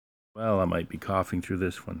Well, I might be coughing through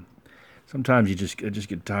this one. Sometimes I just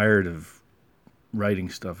get tired of writing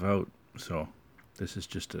stuff out. So this is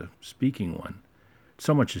just a speaking one.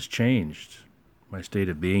 So much has changed. My state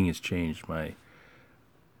of being has changed. My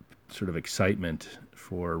sort of excitement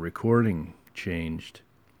for recording changed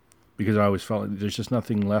because I always felt like there's just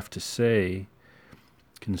nothing left to say,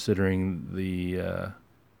 considering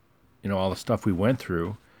all the stuff we went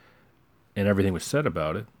through and everything was said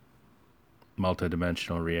about it.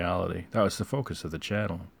 Multidimensional reality. That was the focus of the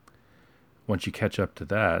channel. Once you catch up to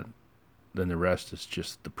that, then the rest is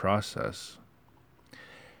just the process.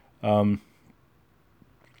 Um,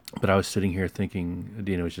 but I was sitting here thinking,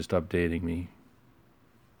 Adina was just updating me.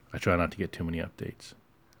 I try not to get too many updates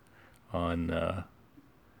on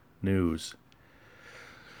news.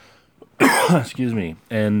 Excuse me.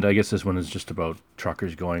 And I guess this one is just about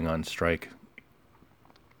truckers going on strike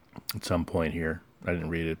at some point here. I didn't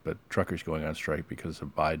read it, but truckers going on strike because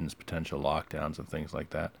of Biden's potential lockdowns and things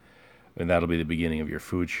like that. And that'll be the beginning of your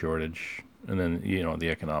food shortage. And then, the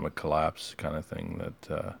economic collapse kind of thing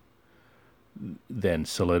that then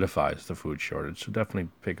solidifies the food shortage. So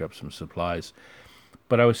definitely pick up some supplies.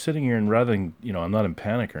 But I was sitting here and rather than, I'm not in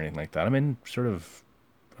panic or anything like that. I'm in sort of,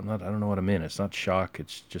 I don't know what I'm in. It's not shock.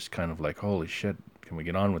 It's just kind of like, holy shit, can we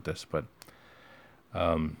get on with this? But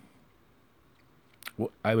um,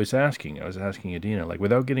 I was asking Adina, like,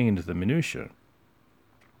 without getting into the minutia,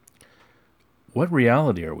 what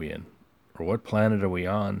reality are we in? Or what planet are we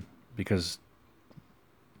on? Because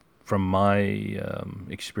from my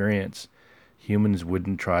experience, humans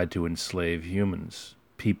wouldn't try to enslave humans.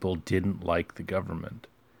 People didn't like the government.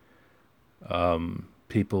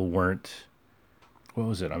 People weren't. What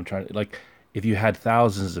was it? I'm trying to like. If you had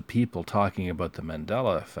thousands of people talking about the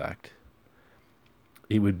Mandela effect,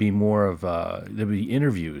 it would be more of there'd be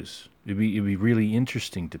interviews. It'd be really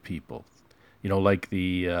interesting to people. Like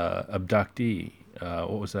the abductee.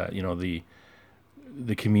 What was that?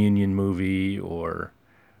 The Communion movie or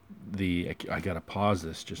the I gotta pause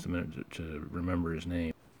this just a minute to remember his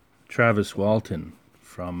name. Travis Walton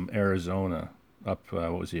from Arizona, up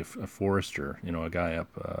what was he a forester? A guy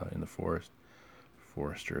up in the forest.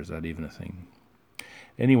 Forester, is that even a thing?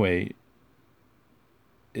 Anyway,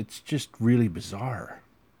 it's just really bizarre.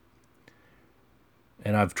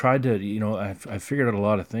 And I've tried to, I've figured out a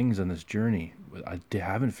lot of things on this journey. I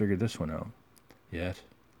haven't figured this one out yet.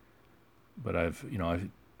 But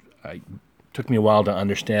I took me a while to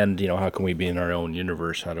understand, how can we be in our own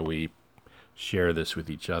universe? How do we share this with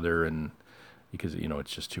each other? And because,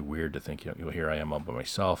 it's just too weird to think, here I am all by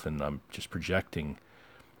myself and I'm just projecting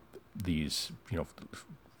these,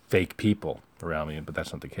 fake people around me, but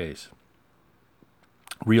that's not the case.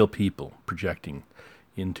 Real people projecting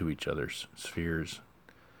into each other's spheres.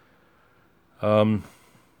 Um,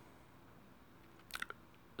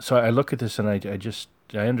 so I look at this and I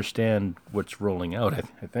understand what's rolling out.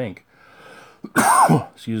 I think.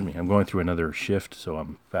 Excuse me. I'm going through another shift, so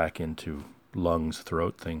I'm back into lungs,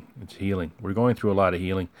 throat thing. It's healing. We're going through a lot of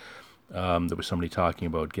healing. There was somebody talking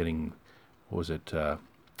about getting. What was it?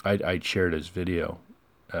 I shared his video.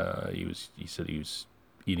 He said he was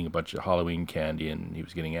eating a bunch of Halloween candy and he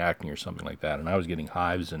was getting acne or something like that, and I was getting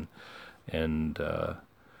hives and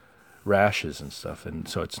rashes and stuff. And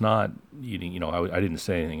so it's not eating. I didn't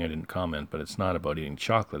say anything. I didn't comment, but it's not about eating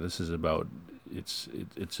chocolate. This is about it's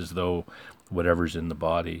as though whatever's in the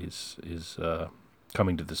body is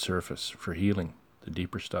coming to the surface for healing, the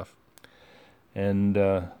deeper stuff. And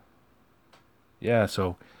yeah,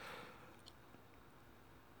 so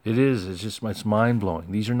it is. It's mind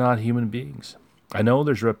blowing. These are not human beings. I know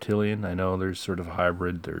there's reptilian. I know there's sort of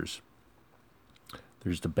hybrid. There's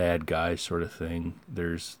the bad guy sort of thing.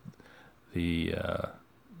 There's the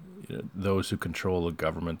those who control the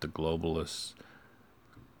government, the globalists.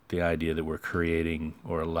 The idea that we're creating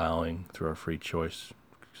or allowing through our free choice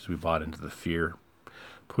because we bought into the fear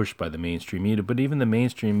pushed by the mainstream media. But even the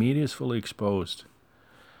mainstream media is fully exposed,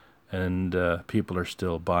 and people are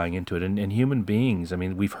still buying into it. And human beings, I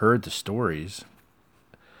mean, we've heard the stories,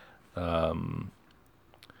 um,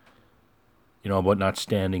 about not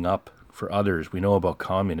standing up for others. We know about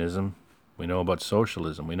communism. We know about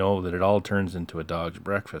socialism. We know that it all turns into a dog's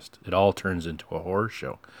breakfast. It all turns into a horror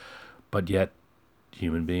show. But yet,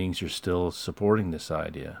 human beings are still supporting this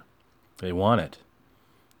idea. They want it.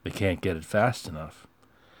 They can't get it fast enough.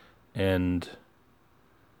 And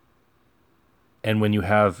when you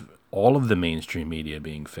have all of the mainstream media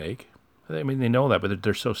being fake, I mean, they know that, but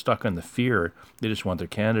they're so stuck on the fear, they just want their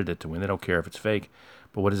candidate to win. They don't care if it's fake.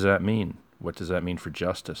 But what does that mean? What does that mean for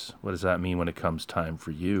justice? What does that mean when it comes time for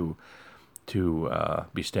you to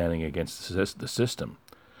be standing against the system?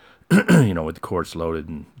 with the courts loaded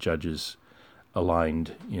and judges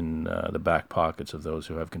aligned in the back pockets of those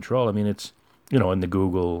who have control. I mean, it's, in the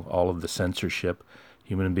Google, all of the censorship,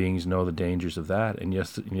 human beings know the dangers of that, and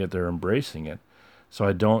yet they're embracing it. So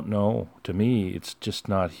I don't know. To me, it's just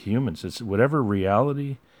not humans. It's whatever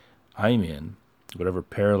reality I'm in, whatever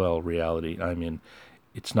parallel reality I'm in,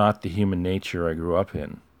 it's not the human nature I grew up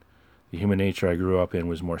in. The human nature I grew up in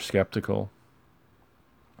was more skeptical,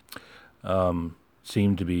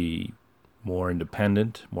 seemed to be more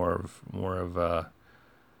independent, more of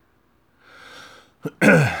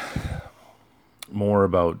more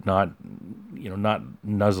about not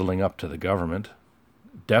nuzzling up to the government.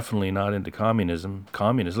 Definitely not into communism.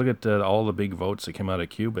 Look at all the big votes that came out of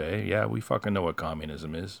Cuba. Eh? Yeah, we fucking know what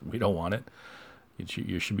communism is. We don't want it.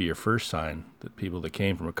 You should be your first sign that people that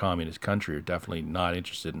came from a communist country are definitely not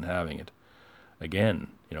interested in having it. Again,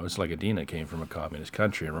 it's like Adina came from a communist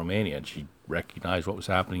country in Romania, and she recognized what was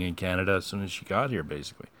happening in Canada as soon as she got here,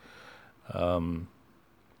 basically. And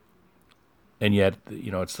yet,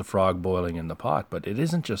 it's the frog boiling in the pot, but it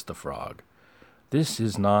isn't just the frog. This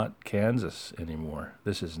is not Kansas anymore.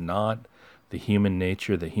 This is not the human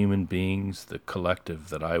nature, the human beings, the collective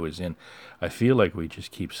that I was in. I feel like we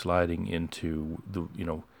just keep sliding into the,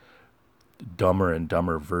 dumber and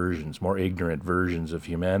dumber versions, more ignorant versions of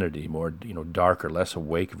humanity, more, darker, less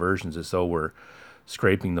awake versions, as though we're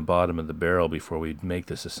scraping the bottom of the barrel before we make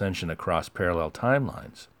this ascension across parallel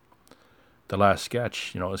timelines. The last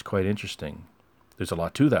sketch, is quite interesting. There's a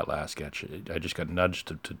lot to that last sketch. I just got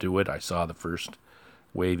nudged to do it. I saw the first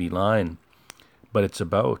wavy line. But it's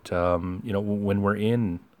about, when we're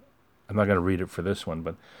in, I'm not going to read it for this one,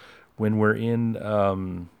 but when we're in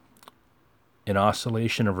an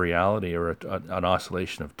oscillation of reality or an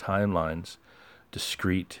oscillation of timelines,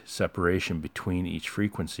 discrete separation between each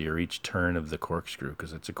frequency or each turn of the corkscrew,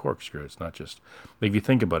 because it's a corkscrew. It's not just, if you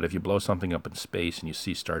think about it, if you blow something up in space and you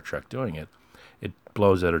see Star Trek doing it, it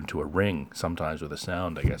blows it into a ring, sometimes with a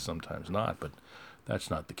sound, I guess, sometimes not, but that's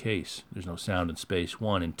not the case. There's no sound in space,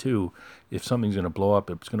 one. And two, if something's going to blow up,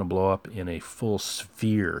 it's going to blow up in a full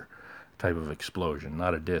sphere type of explosion,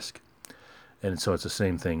 not a disk. And so it's the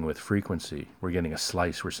same thing with frequency. We're getting a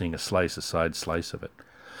slice. We're seeing a side slice of it.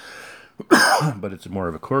 But it's more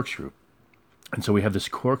of a corkscrew. And so we have this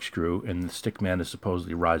corkscrew, and the stick man is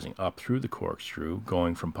supposedly rising up through the corkscrew,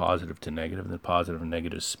 going from positive to negative, and the positive and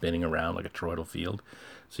negative spinning around like a toroidal field.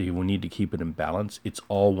 So you will need to keep it in balance. It's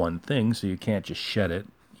all one thing, so you can't just shed it.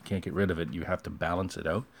 You can't get rid of it. You have to balance it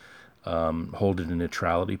out, hold it in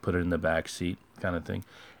neutrality, put it in the back seat, kind of thing.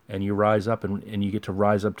 And you rise up, and you get to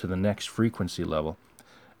rise up to the next frequency level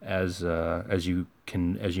as you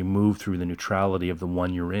move through the neutrality of the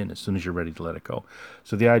one you're in, as soon as you're ready to let it go.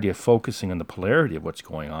 So the idea of focusing on the polarity of what's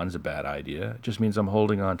going on is a bad idea. It just means I'm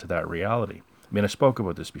holding on to that reality. I mean, I spoke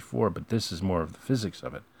about this before, but this is more of the physics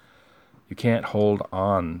of it. You can't hold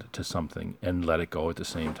on to something and let it go at the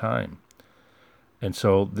same time. And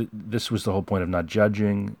so this was the whole point of not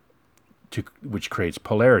judging, which creates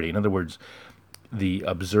polarity. In other words, the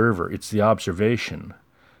observer, it's the observation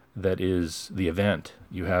that is the event.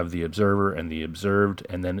 You have the observer and the observed,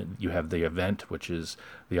 and then you have the event, which is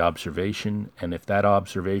the observation. And if that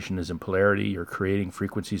observation is in polarity, you're creating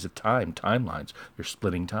frequencies of timelines. You're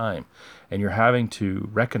splitting time. And you're having to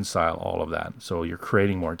reconcile all of that. So you're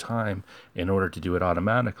creating more time in order to do it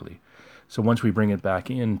automatically. So once we bring it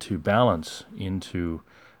back into balance, into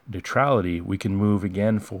neutrality, we can move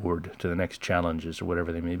again forward to the next challenges or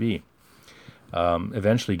whatever they may be.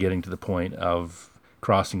 Eventually getting to the point of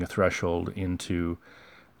crossing a threshold into,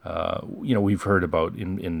 we've heard about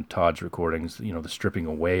in Todd's recordings, the stripping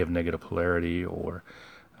away of negative polarity, or,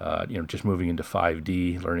 just moving into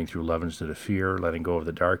 5D, learning through love instead of fear, letting go of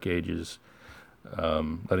the dark ages,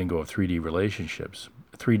 letting go of 3D relationships,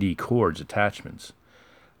 3D chords, attachments,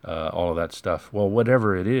 all of that stuff. Well,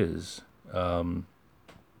 whatever it is, and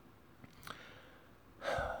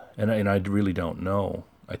I really don't know.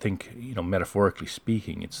 I think, metaphorically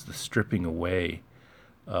speaking, it's the stripping away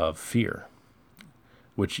of fear,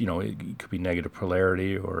 which, it could be negative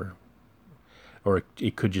polarity, or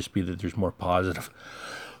it could just be that there's more positive,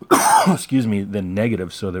 than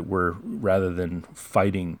negative, so that we're, rather than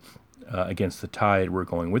fighting against the tide, we're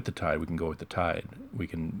going with the tide. We can go with the tide. We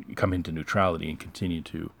can come into neutrality and continue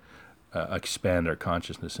to expand our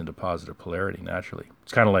consciousness into positive polarity naturally.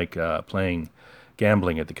 It's kind of like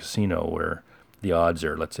gambling at the casino, where the odds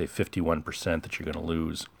are, let's say, 51% that you're going to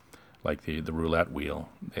lose, like the roulette wheel.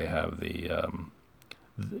 They have the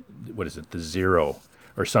zero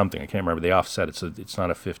or something. I can't remember. They offset it, so it's not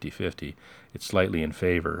a 50-50. It's slightly in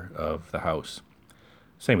favor of the house.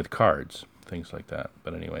 Same with cards, things like that.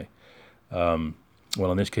 But anyway,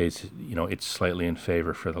 Well, in this case, it's slightly in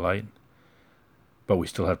favor for the light, but we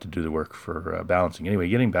still have to do the work for balancing. Anyway,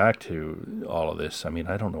 getting back to all of this, I mean,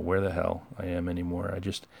 I don't know where the hell I am anymore. I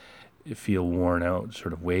just feel worn out,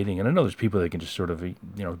 sort of waiting. And I know there's people that can just sort of,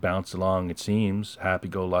 bounce along. It seems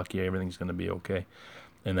happy-go-lucky, everything's going to be okay,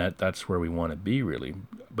 and that's where we want to be, really.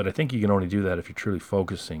 But I think you can only do that if you're truly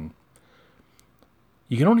focusing.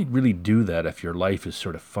 You can only really do that if your life is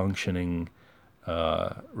sort of functioning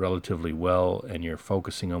relatively well, and you're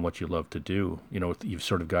focusing on what you love to do. You've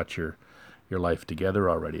sort of got your life together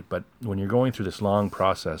already. But when you're going through this long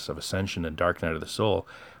process of ascension and dark night of the soul,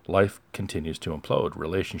 life continues to implode.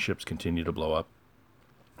 Relationships continue to blow up.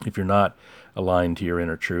 If you're not aligned to your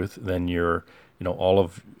inner truth, then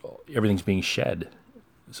everything's being shed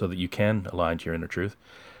so that you can align to your inner truth.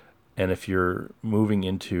 And if you're moving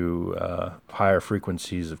into higher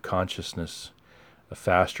frequencies of consciousness, a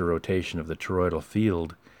faster rotation of the toroidal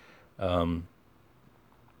field,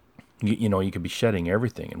 you could be shedding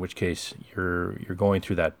everything, in which case you're going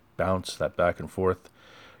through that bounce, that back and forth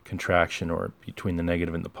contraction, or between the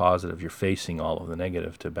negative and the positive. You're facing all of the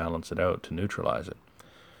negative to balance it out, to neutralize it.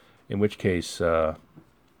 In which case,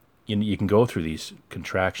 you can go through these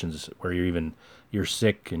contractions where you're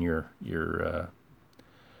sick, and you're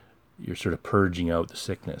sort of purging out the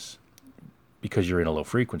sickness because you're in a low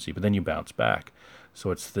frequency, but then you bounce back.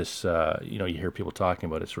 So it's this, you hear people talking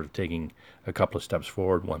about it, sort of taking a couple of steps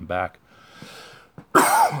forward, one back.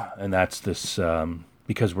 And that's this,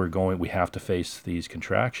 because we have to face these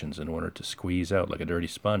contractions in order to squeeze out, like a dirty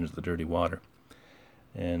sponge, the dirty water.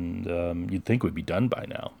 And you'd think we'd be done by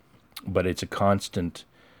now. But it's a constant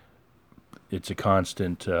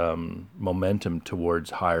momentum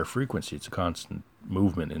towards higher frequency. It's a constant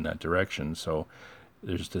movement in that direction. So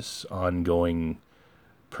there's this ongoing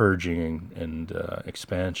purging and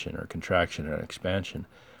expansion, or contraction and expansion,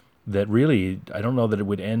 that really, I don't know that it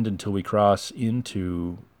would end until we cross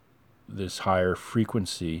into this higher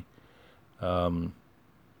frequency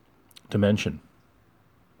dimension,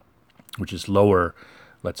 which is lower,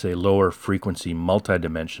 let's say lower frequency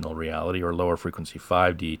multidimensional reality, or lower frequency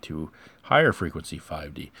 5D to higher frequency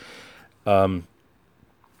 5D. And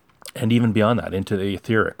even beyond that, into the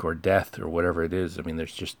etheric or death or whatever it is. I mean,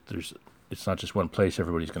 it's not just one place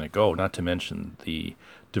everybody's going to go, not to mention the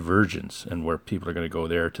divergence and where people are going to go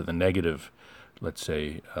there to the negative, let's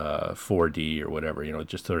say 4D or whatever,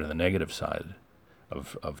 just sort of the negative side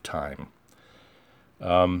of time.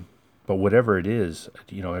 But whatever it is,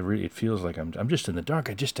 it feels like I'm just in the dark.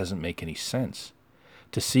 It just doesn't make any sense.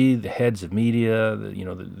 To see the heads of media,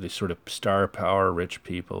 the sort of star power rich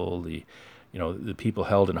people, the people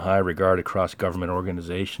held in high regard across government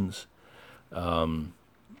organizations,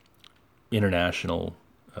 international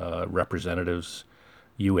representatives,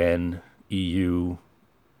 UN, EU,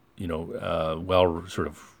 well, sort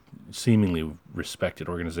of seemingly respected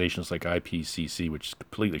organizations like IPCC, which is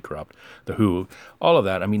completely corrupt, the WHO, all of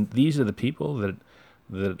that. I mean, these are the people that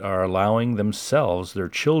are allowing themselves, their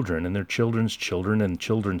children, and their children's children, and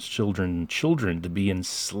children's children to be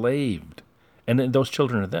enslaved. And those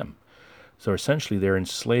children are them. So essentially, they're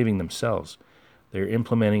enslaving themselves. They're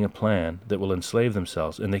implementing a plan that will enslave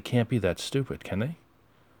themselves, and they can't be that stupid, can they?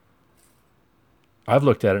 I've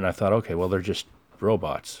looked at it and I thought, okay, well, they're just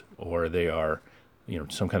robots, or they are,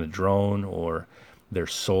 some kind of drone, or they're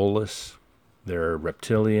soulless, they're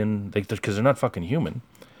reptilian, because they're not fucking human.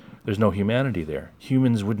 There's no humanity there.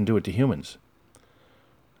 Humans wouldn't do it to humans.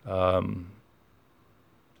 I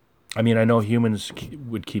mean, I know humans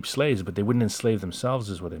would keep slaves, but they wouldn't enslave themselves,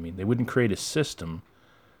 is what I mean. They wouldn't create a system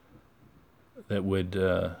that would,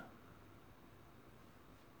 they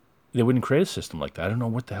wouldn't create a system like that. I don't know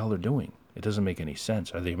what the hell they're doing. It doesn't make any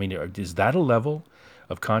sense. Is that a level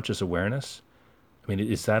of conscious awareness? I mean,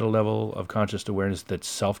 is that a level of conscious awareness that's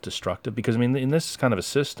self-destructive? Because, I mean, in this kind of a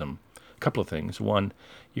system, a couple of things. One,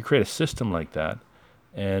 you create a system like that,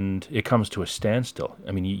 and it comes to a standstill.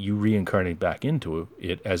 I mean, you reincarnate back into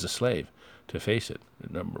it as a slave to face it,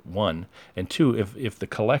 number one. And two, if the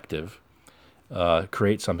collective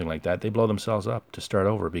create something like that, they blow themselves up to start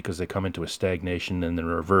over, because they come into a stagnation and then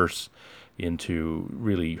reverse into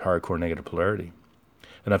really hardcore negative polarity.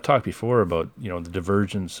 And I've talked before about the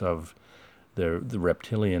divergence of the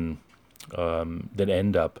reptilian that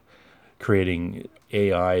end up creating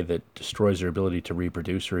AI that destroys their ability to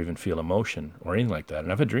reproduce or even feel emotion or anything like that.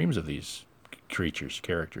 And I've had dreams of these creatures,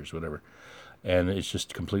 characters, whatever, and it's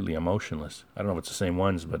just completely emotionless. I don't know if it's the same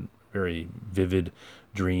ones, but very vivid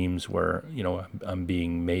dreams where I'm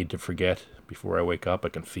being made to forget before I wake up. I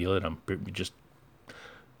can feel it. I'm just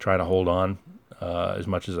trying to hold on as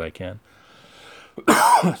much as I can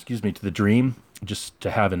excuse me, to the dream, just to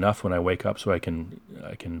have enough when I wake up so I can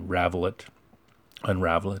unravel it,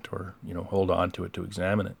 or hold on to it to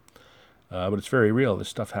examine it. But it's very real. This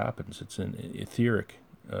stuff happens. It's an etheric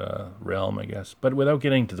realm, I guess. But without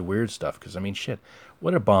getting to the weird stuff, because I mean, shit,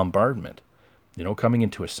 what a bombardment! Coming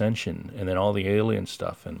into Ascension, and then all the alien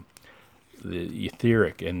stuff, and the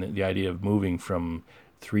etheric, and the idea of moving from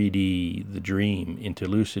 3D, the dream, into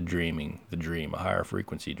lucid dreaming, the dream, a higher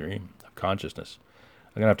frequency dream of consciousness.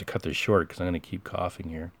 I'm going to have to cut this short because I'm going to keep coughing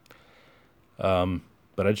here.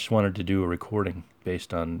 But I just wanted to do a recording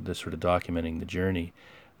based on this sort of documenting the journey,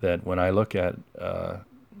 that when I look at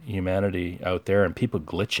humanity out there and people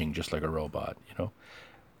glitching just like a robot,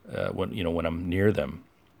 when I'm near them,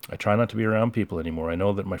 I try not to be around people anymore. I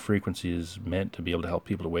know that my frequency is meant to be able to help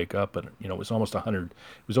people to wake up, but it was almost 100. It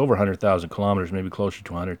was over 100,000 kilometers, maybe closer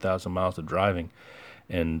to 100,000 miles of driving,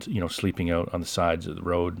 and sleeping out on the sides of the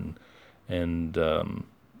road, and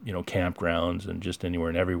campgrounds, and just anywhere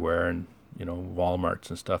and everywhere, and Walmarts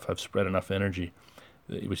and stuff. I've spread enough energy.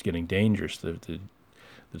 It was getting dangerous. The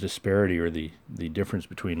disparity, or the difference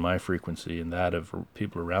between my frequency and that of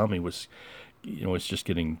people around me was, it's just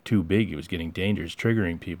getting too big. It was getting dangerous,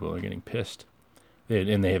 triggering people. They're getting pissed.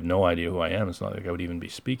 And they have no idea who I am. It's not like I would even be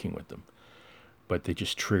speaking with them. But they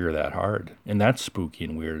just trigger that hard. And that's spooky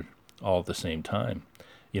and weird all at the same time.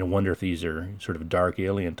 Wonder if these are sort of dark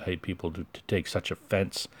alien type people to take such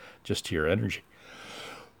offense just to your energy.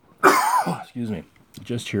 Excuse me.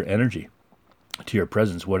 Just to your energy, to your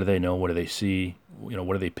presence. What do they know? What do they see?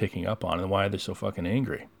 What are they picking up on? And why are they so fucking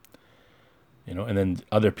angry? And then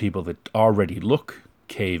other people that already look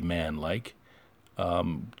caveman-like,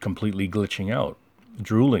 completely glitching out,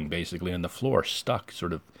 drooling basically on the floor, stuck,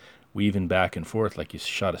 sort of weaving back and forth like you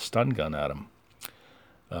shot a stun gun at them,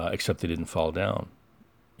 except they didn't fall down.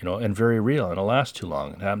 And very real, and it'll last too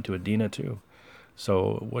long. It happened to Adina too.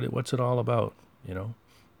 So what's it all about,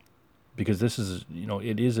 Because this is,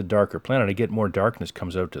 it is a darker planet. I get more darkness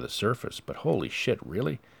comes out to the surface, but holy shit,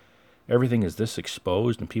 really? Everything is this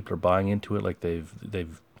exposed, and people are buying into it like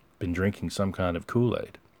they've been drinking some kind of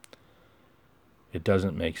Kool-Aid. It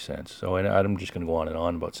doesn't make sense. So I'm just going to go on and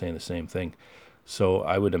on about saying the same thing. So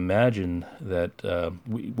I would imagine that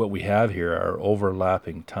what we have here are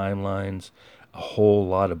overlapping timelines, a whole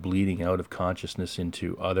lot of bleeding out of consciousness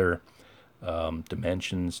into other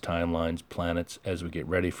dimensions, timelines, planets, as we get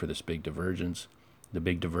ready for this big divergence. The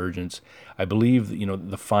big divergence. I believe that,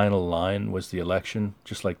 the final line was the election,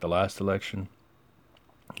 just like the last election.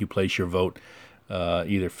 You place your vote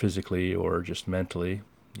either physically or just mentally.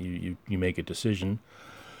 You make a decision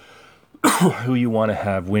who you want to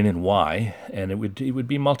have win and why, and it would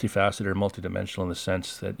be multifaceted or multidimensional in the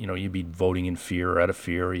sense that you'd be voting in fear or out of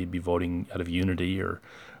fear, or you'd be voting out of unity, or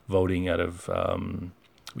voting out of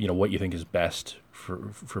what you think is best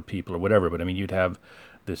for people or whatever. But I mean, you'd have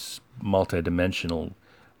this multidimensional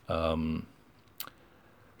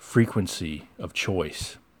frequency of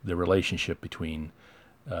choice, the relationship between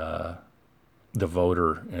the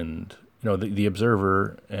voter and the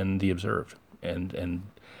observer and the observed, and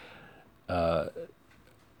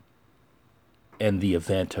the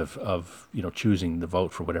event of choosing the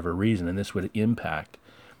vote for whatever reason, and this would impact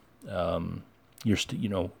who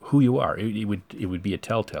you are. It would be a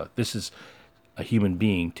telltale. This is a human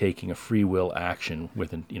being taking a free will action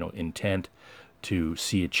with intent to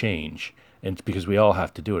see a change, and it's because we all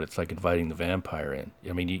have to do it. It's like inviting the vampire in.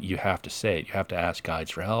 I mean, you have to say it. You have to ask guides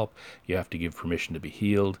for help. You have to give permission to be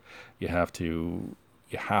healed. You have to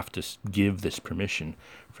give this permission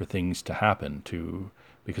for things to happen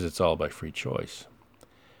because it's all by free choice.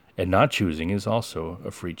 And not choosing is also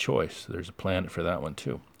a free choice. There's a planet for that one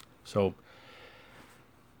too. So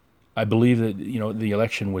I believe that the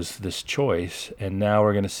election was this choice, and now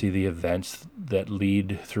we're going to see the events that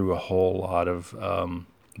lead through a whole lot of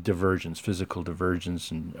divergence, physical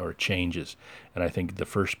divergence, or changes. And I think the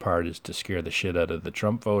first part is to scare the shit out of the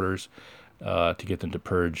Trump voters, to get them to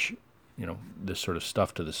purge, this sort of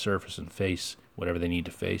stuff to the surface and face whatever they need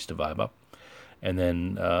to face to vibe up. And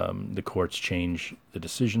then the courts change the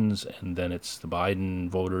decisions, and then it's the Biden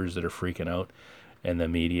voters that are freaking out, and the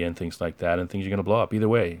media and things like that, and things are going to blow up. Either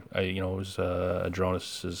way, it was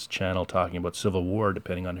Adronis's channel talking about civil war,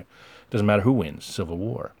 depending on, it doesn't matter who wins, civil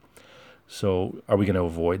war. So are we going to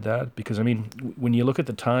avoid that? Because, I mean, when you look at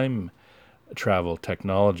the time travel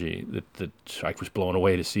technology, that I was blown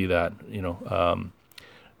away to see that,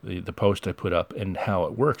 the post I put up and how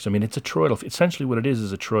it works. I mean, it's a toroidal, essentially what it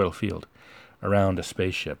is a toroidal field around a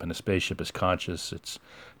spaceship, and the spaceship is conscious. It's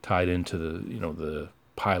tied into the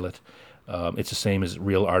pilot. It's the same as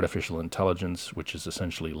real artificial intelligence, which is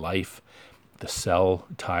essentially life the cell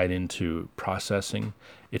tied into processing.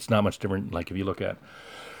 It's not much different. Like if you look at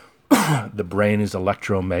the brain is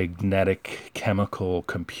electromagnetic chemical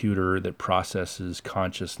computer that processes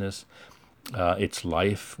consciousness. It's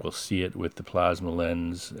life. We'll see it with the plasma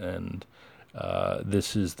lens, and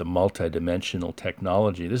this is the multidimensional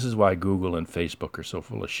technology. This is why Google and Facebook are so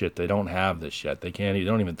full of shit. They don't have this yet. They can't. They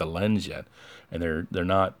don't even have the lens yet, and they're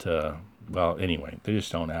not. Well, anyway, they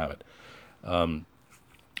just don't have it.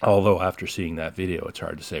 Although after seeing that video, it's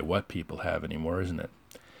hard to say what people have anymore, isn't it?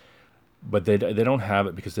 But they don't have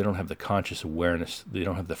it because they don't have the conscious awareness. They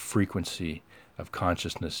don't have the frequency of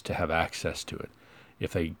consciousness to have access to it.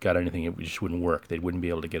 If they got anything, it just wouldn't work. They wouldn't be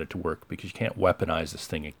able to get it to work because you can't weaponize this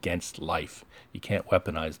thing against life. You can't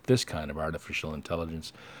weaponize this kind of artificial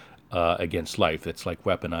intelligence against life. It's like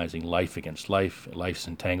weaponizing life against life. Life's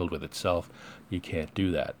entangled with itself. You can't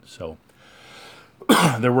do that. So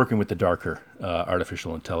they're working with the darker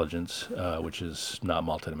artificial intelligence, which is not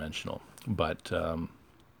multidimensional. But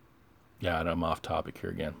yeah, and I'm off topic here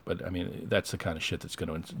again. But I mean, that's the kind of shit that's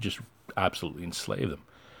going to just absolutely enslave them.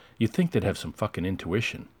 You'd think they'd have some fucking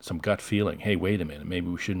intuition, some gut feeling. Hey, wait a minute, maybe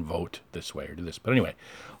we shouldn't vote this way or do this. But anyway,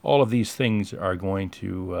 all of these things are going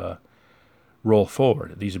to roll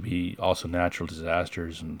forward. These would be also natural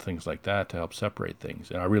disasters and things like that to help separate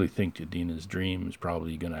things. And I really think Adina's dream is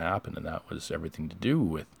probably going to happen, and that was everything to do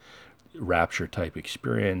with rapture-type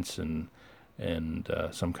experience and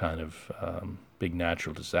some kind of big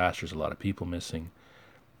natural disasters, a lot of people missing.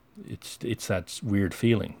 It's that weird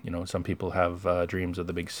feeling, you know. Some people have dreams of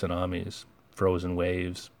the big tsunamis, frozen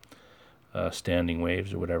waves, standing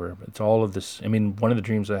waves, or whatever. It's all of this. I mean, one of the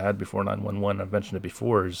dreams I had before 9/11, I've mentioned it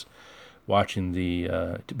before, is watching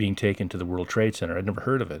the being taken to the World Trade Center. I'd never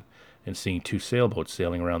heard of it, and seeing two sailboats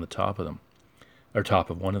sailing around the top of them, or top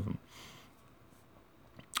of one of them,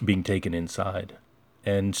 being taken inside.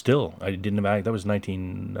 And still, I didn't have. That was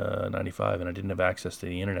 1995, and I didn't have access to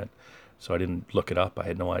the internet. So I didn't look it up. I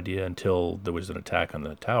had no idea until there was an attack on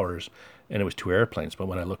the towers, and it was two airplanes. But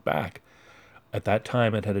when I look back, at that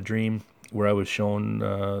time, I'd had a dream where I was shown,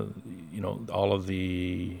 all of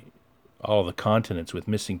the continents with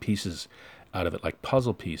missing pieces out of it, like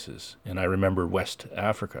puzzle pieces. And I remember West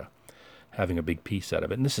Africa having a big piece out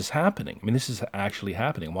of it. And this is happening. I mean, this is actually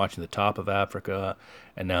happening. I'm watching the top of Africa,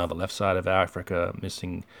 and now the left side of Africa,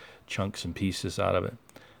 missing chunks and pieces out of it.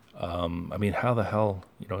 I mean, how the hell,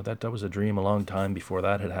 that was a dream a long time before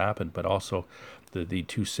that had happened, but also the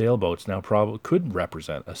two sailboats now probably could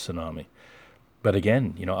represent a tsunami. But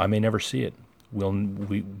again, I may never see it.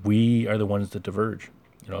 We are the ones that diverge,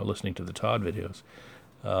 listening to the Todd videos.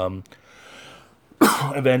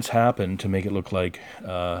 Events happen to make it look like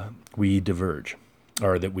we diverge,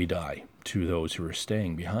 or that we die, to those who are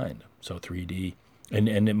staying behind. So 3D, and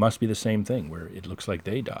it must be the same thing, where it looks like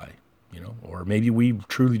they die. Or maybe we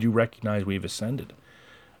truly do recognize we've ascended.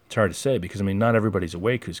 It's hard to say because, not everybody's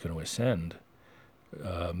awake who's going to ascend.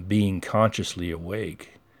 Being consciously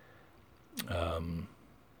awake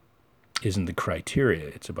isn't the criteria.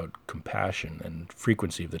 It's about compassion and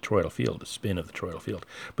frequency of the toroidal field, the spin of the toroidal field.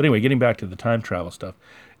 But anyway, getting back to the time travel stuff,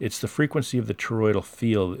 it's the frequency of the toroidal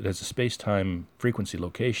field. It has a space-time frequency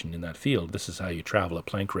location in that field. This is how you travel at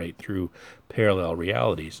Planck rate through parallel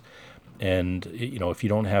realities. And, if you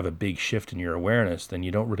don't have a big shift in your awareness, then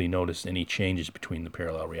you don't really notice any changes between the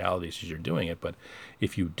parallel realities as you're doing it. But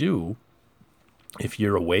if you do, if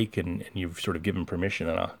you're awake and you've sort of given permission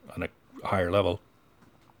on a higher level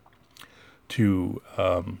to,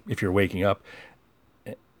 if you're waking up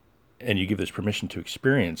and you give this permission to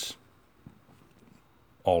experience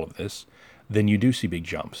all of this, then you do see big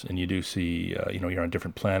jumps, and you do see, you're on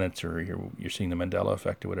different planets, or you're seeing the Mandela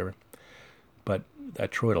effect or whatever. But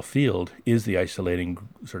that toroidal field is the isolating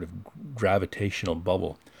sort of gravitational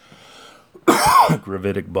bubble,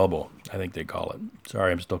 gravitic bubble, I think they call it.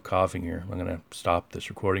 Sorry, I'm still coughing here. I'm going to stop this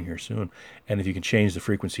recording here soon. And if you can change the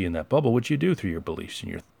frequency in that bubble, which you do through your beliefs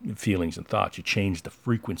and your feelings and thoughts, you change the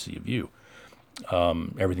frequency of you.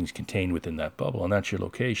 Everything's contained within that bubble, and that's your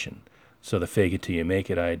location. So the fake it till you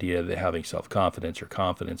make it idea, that having self-confidence or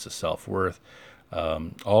confidence is self-worth,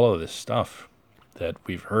 all of this stuff that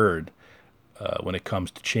we've heard, when it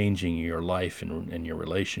comes to changing your life and your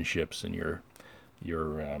relationships and your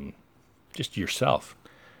just yourself,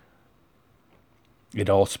 it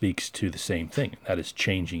all speaks to the same thing. That is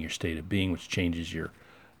changing your state of being, which changes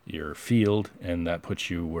your field, and that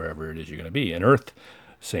puts you wherever it is you're going to be. And Earth,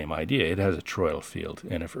 same idea. It has a toroidal field,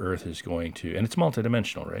 and if Earth is going to, and it's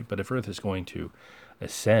multidimensional, right? But if Earth is going to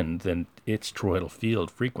ascend, then its toroidal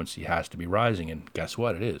field frequency has to be rising, and guess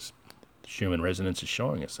what? It is. The Schumann resonance is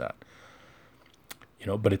showing us that.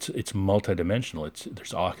 But it's multidimensional.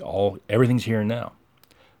 There's everything's here and now.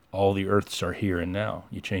 All the Earths are here and now.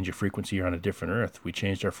 You change your frequency, you're on a different Earth. We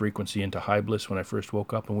changed our frequency into high bliss when I first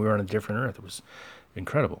woke up, and we were on a different Earth. It was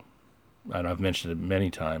incredible. And I've mentioned it many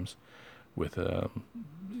times with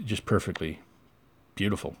just perfectly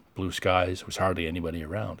beautiful blue skies. There was hardly anybody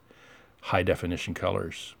around. High definition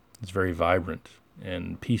colors. It's very vibrant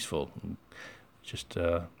and peaceful. Just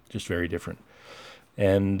very different.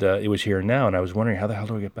 And it was here and now, and I was wondering, how the hell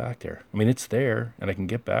do I get back there? I mean, it's there, and I can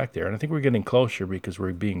get back there. And I think we're getting closer because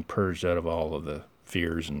we're being purged out of all of the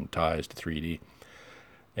fears and ties to 3D.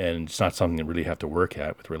 And it's not something that really have to work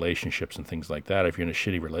at with relationships and things like that. If you're in a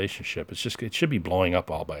shitty relationship, it should be blowing up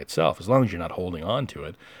all by itself. As long as you're not holding on to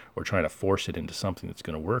it or trying to force it into something that's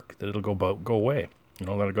going to work, that it'll go away.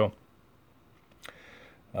 Let it go.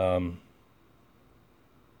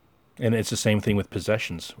 And it's the same thing with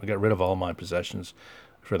possessions. We got rid of all my possessions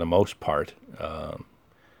for the most part.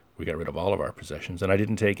 We got rid of all of our possessions. And I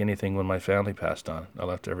didn't take anything when my family passed on. I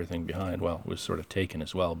left everything behind. Well, it was sort of taken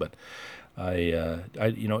as well. But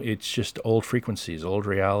it's just old frequencies, old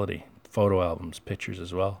reality, photo albums, pictures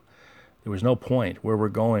as well. There was no point. Where we're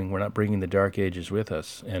going, we're not bringing the dark ages with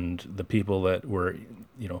us. And the people that were,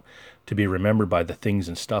 to be remembered by the things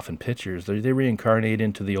and stuff and pictures, they reincarnate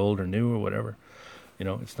into the old or new or whatever.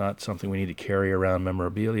 It's not something we need to carry around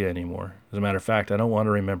memorabilia anymore. As a matter of fact, I don't want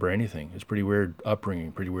to remember anything. It's pretty weird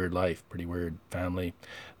upbringing, pretty weird life, pretty weird family.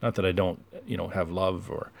 Not that I don't, have love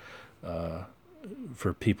or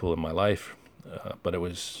for people in my life, but it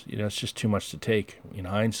was, it's just too much to take. In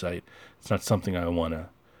hindsight, it's not something I want to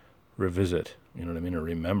revisit, or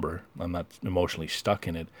remember. I'm not emotionally stuck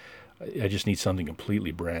in it. I just need something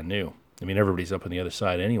completely brand new. I mean, everybody's up on the other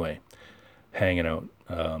side anyway, hanging out.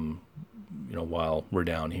 While we're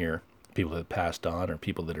down here, people that have passed on or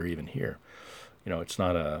people that are even here. It's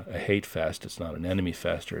not a hate fest. It's not an enemy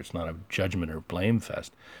fest, or it's not a judgment or blame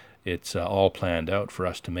fest. It's all planned out for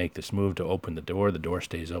us to make this move to open the door. The door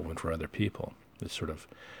stays open for other people. This sort of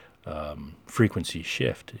frequency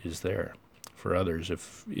shift is there for others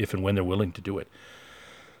if and when they're willing to do it.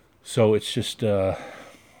 So it's just there's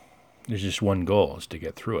just one goal, is to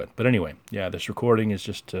get through it. But anyway, yeah, this recording is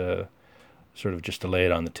just sort of just to lay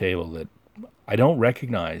it on the table that I don't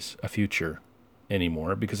recognize a future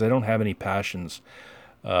anymore because I don't have any passions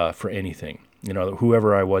for anything.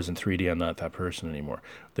 Whoever I was in 3D, I'm not that person anymore.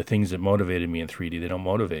 The things that motivated me in 3D, they don't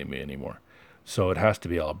motivate me anymore. So it has to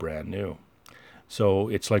be all brand new. So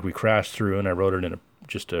it's like we crashed through, and I wrote it in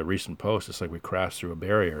just a recent post, it's like we crashed through a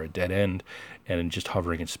barrier, a dead end, and just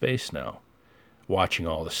hovering in space now, watching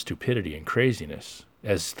all the stupidity and craziness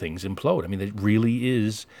as things implode. I mean,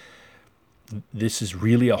 this is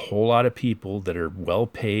really a whole lot of people that are well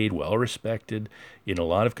paid, well respected, in a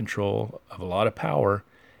lot of control, of a lot of power,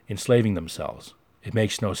 enslaving themselves. It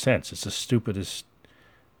makes no sense. It's the stupidest.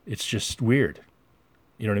 It's just weird.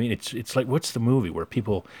 You know what I mean? It's like, what's the movie where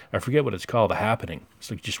people, I forget what it's called, The Happening.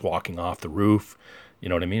 It's like just walking off the roof. You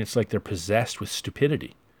know what I mean? It's like they're possessed with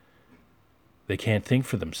stupidity. They can't think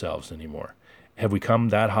for themselves anymore. Have we come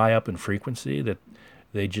that high up in frequency that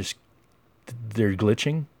they're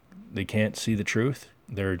glitching? They can't see the truth.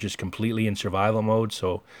 They're just completely in survival mode.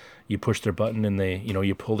 So you push their button and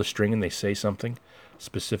you pull the string and they say something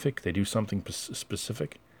specific. They do something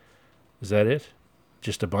specific. Is that it?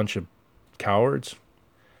 Just a bunch of cowards?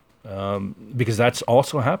 Because that's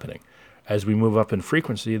also happening. As we move up in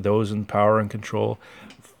frequency, those in power and control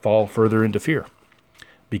fall further into fear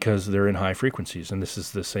because they're in high frequencies. And this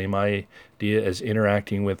is the same idea as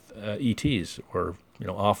interacting with ETs or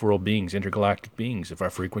off-world beings, intergalactic beings. If our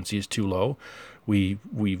frequency is too low, we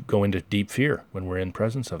go into deep fear when we're in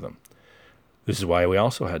presence of them. This is why we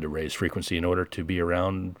also had to raise frequency in order to be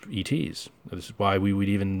around ETs. This is why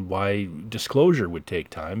why disclosure would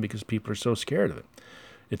take time, because people are so scared of it.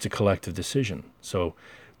 It's a collective decision. So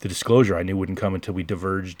the disclosure I knew wouldn't come until we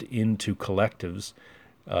diverged into collectives,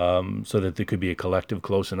 so that there could be a collective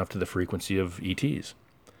close enough to the frequency of ETs.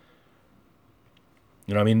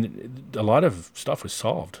 A lot of stuff was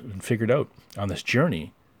solved and figured out on this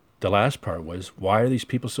journey. The last part was, why are these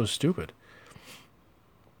people so stupid?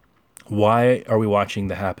 Why are we watching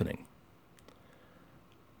The Happening?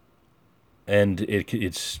 And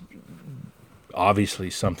it's obviously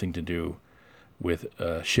something to do with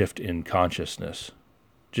a shift in consciousness,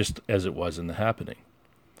 just as it was in The Happening.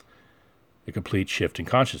 A complete shift in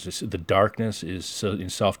consciousness. The darkness is in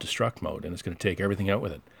self-destruct mode, and it's going to take everything out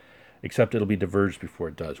with it. Except it'll be diverged before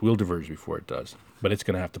it does. We'll diverge before it does. But it's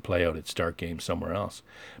going to have to play out its dark game somewhere else.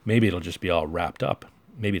 Maybe it'll just be all wrapped up.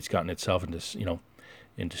 Maybe it's gotten itself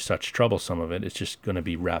into such trouble, some of it. It's just going to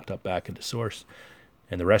be wrapped up back into source.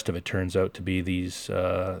 and the rest of it turns out to be these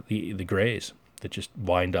the grays that just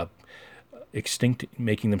wind up extinct,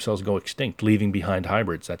 making themselves go extinct, leaving behind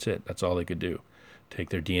hybrids. That's it. That's all they could do. Take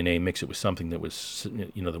their DNA, mix it with something that was,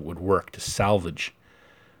 that would work to salvage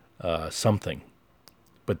something,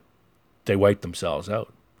 but they wipe themselves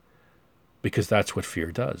out because that's what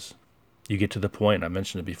fear does. You get to the point, I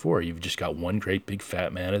mentioned it before, you've just got one great big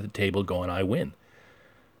fat man at the table going, I win.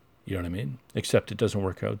 You know what I mean? Except it doesn't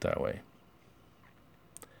work out that way.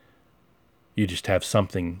 You just have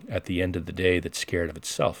something at the end of the day that's scared of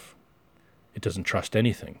itself. It doesn't trust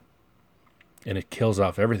anything. And it kills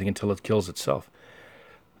off everything until it kills itself.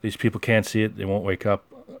 These people can't see it. They won't wake up.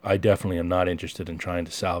 I definitely am not interested in trying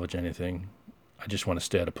to salvage anything. I just want to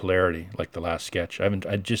stay out of polarity, like the last sketch.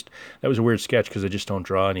 That was a weird sketch because I just don't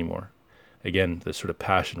draw anymore. Again, the sort of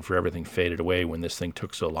passion for everything faded away when this thing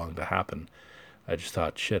took so long to happen. I just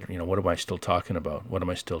thought, shit, what am I still talking about? What am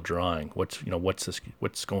I still drawing? What's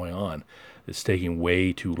what's going on? It's taking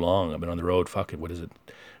way too long. I've been on the road, fuck it, what is it?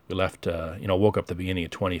 We left, woke up the beginning of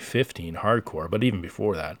 2015, hardcore, but even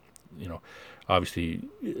before that, obviously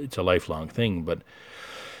it's a lifelong thing, but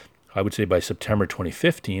I would say by September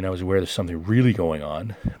 2015, I was aware there's something really going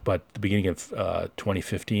on, but the beginning of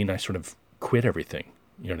 2015, I sort of quit everything,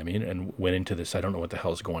 you know what I mean, and went into this, I don't know what the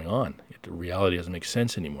hell's going on. The reality doesn't make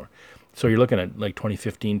sense anymore. So you're looking at like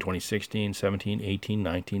 2015, 2016, 17, 18,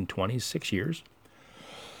 19, 20, 6 years.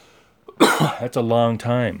 That's a long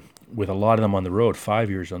time, with a lot of them on the road, 5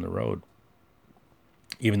 years on the road.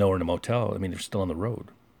 Even though we're in a motel, they're still on the road.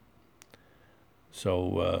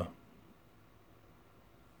 So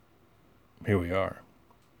here we are.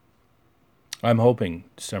 I'm hoping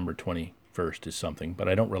December 21st is something, but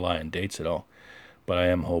I don't rely on dates at all. But I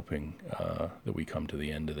am hoping that we come to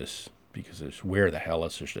the end of this, because there's where the hell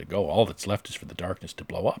else is there to go? All that's left is for the darkness to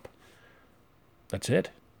blow up. That's it.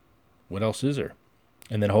 What else is there?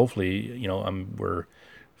 And then hopefully, we're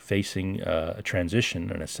facing a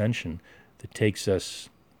transition, an ascension that takes us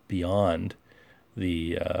beyond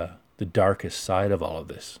the darkest side of all of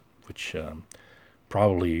this, which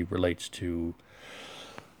probably relates to,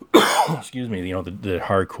 excuse me, the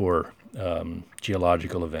hardcore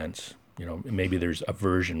geological events. Maybe there's a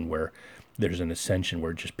version where there's an ascension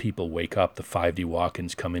where just people wake up, the 5D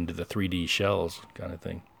walk-ins come into the 3D shells kind of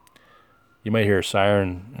thing. You might hear a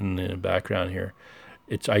siren in the background here.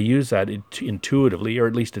 I use that intuitively, or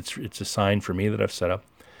at least it's a sign for me that I've set up,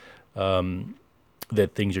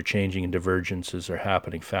 that things are changing and divergences are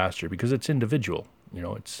happening faster, because it's individual.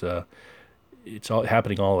 It's all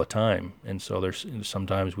happening all the time, and so there's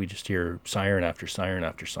sometimes we just hear siren after siren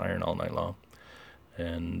after siren all night long,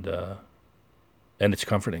 and it's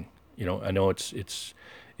comforting. I know it's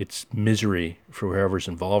misery for whoever's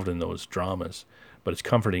involved in those dramas, but it's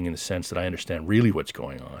comforting in the sense that I understand really what's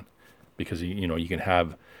going on, because you can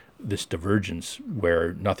have this divergence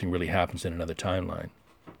where nothing really happens in another timeline.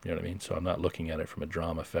 You know what I mean? So I'm not looking at it from a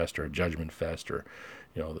drama fest or a judgment fest or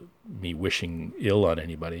me wishing ill on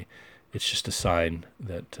anybody. It's just a sign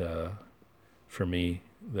that for me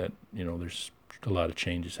that there's a lot of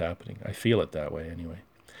changes happening. I feel it that way anyway.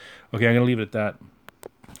 Okay, I'm gonna leave it at that.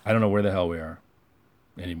 I don't know where the hell we are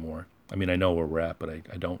anymore. I know where we're at, but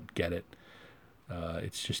I don't get it.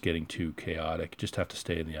 It's just getting too chaotic. Just have to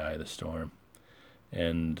stay in the eye of the storm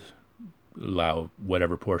and allow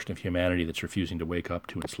whatever portion of humanity that's refusing to wake up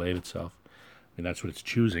to enslave itself. That's what it's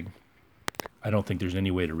choosing. I don't think there's any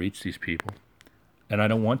way to reach these people, and I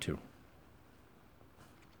don't want to.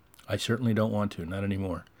 I certainly don't want to, not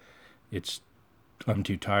anymore. I'm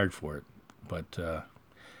too tired for it, but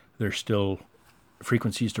there's still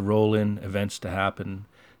frequencies to roll in, events to happen,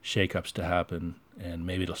 shakeups to happen, and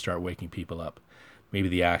maybe it'll start waking people up. Maybe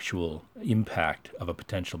the actual impact of a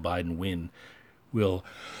potential Biden win will,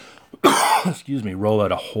 roll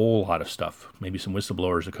out a whole lot of stuff. Maybe some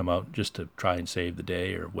whistleblowers will come out just to try and save the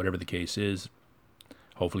day, or whatever the case is.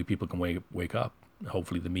 Hopefully people can wake up.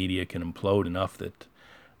 Hopefully the media can implode enough that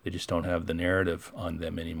they just don't have the narrative on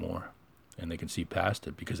them anymore, and they can see past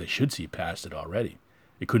it, because they should see past it already.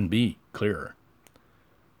 It couldn't be clearer.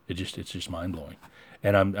 It's just mind-blowing.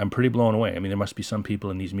 And I'm pretty blown away. There must be some people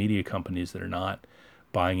in these media companies that are not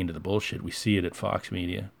buying into the bullshit. We see it at Fox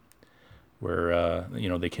Media, where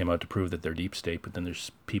they came out to prove that they're deep state, but then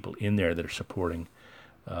there's people in there that are supporting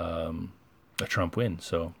a Trump win.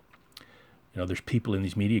 So, there's people in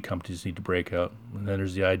these media companies that need to break out. And then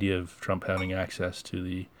there's the idea of Trump having access to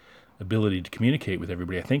the ability to communicate with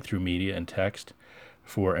everybody, I think through media and text,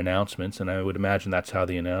 for announcements. And I would imagine that's how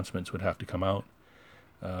the announcements would have to come out,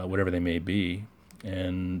 whatever they may be.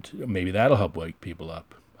 And maybe that'll help wake people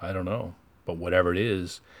up. I don't know. But whatever it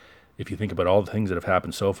is, if you think about all the things that have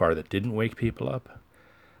happened so far that didn't wake people up,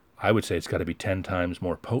 I would say it's got to be 10 times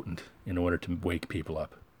more potent in order to wake people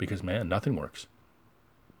up. Because, man, nothing works.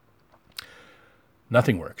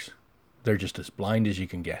 Nothing works. They're just as blind as you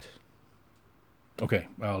can get. Okay,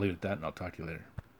 I'll leave it at that, and I'll talk to you later.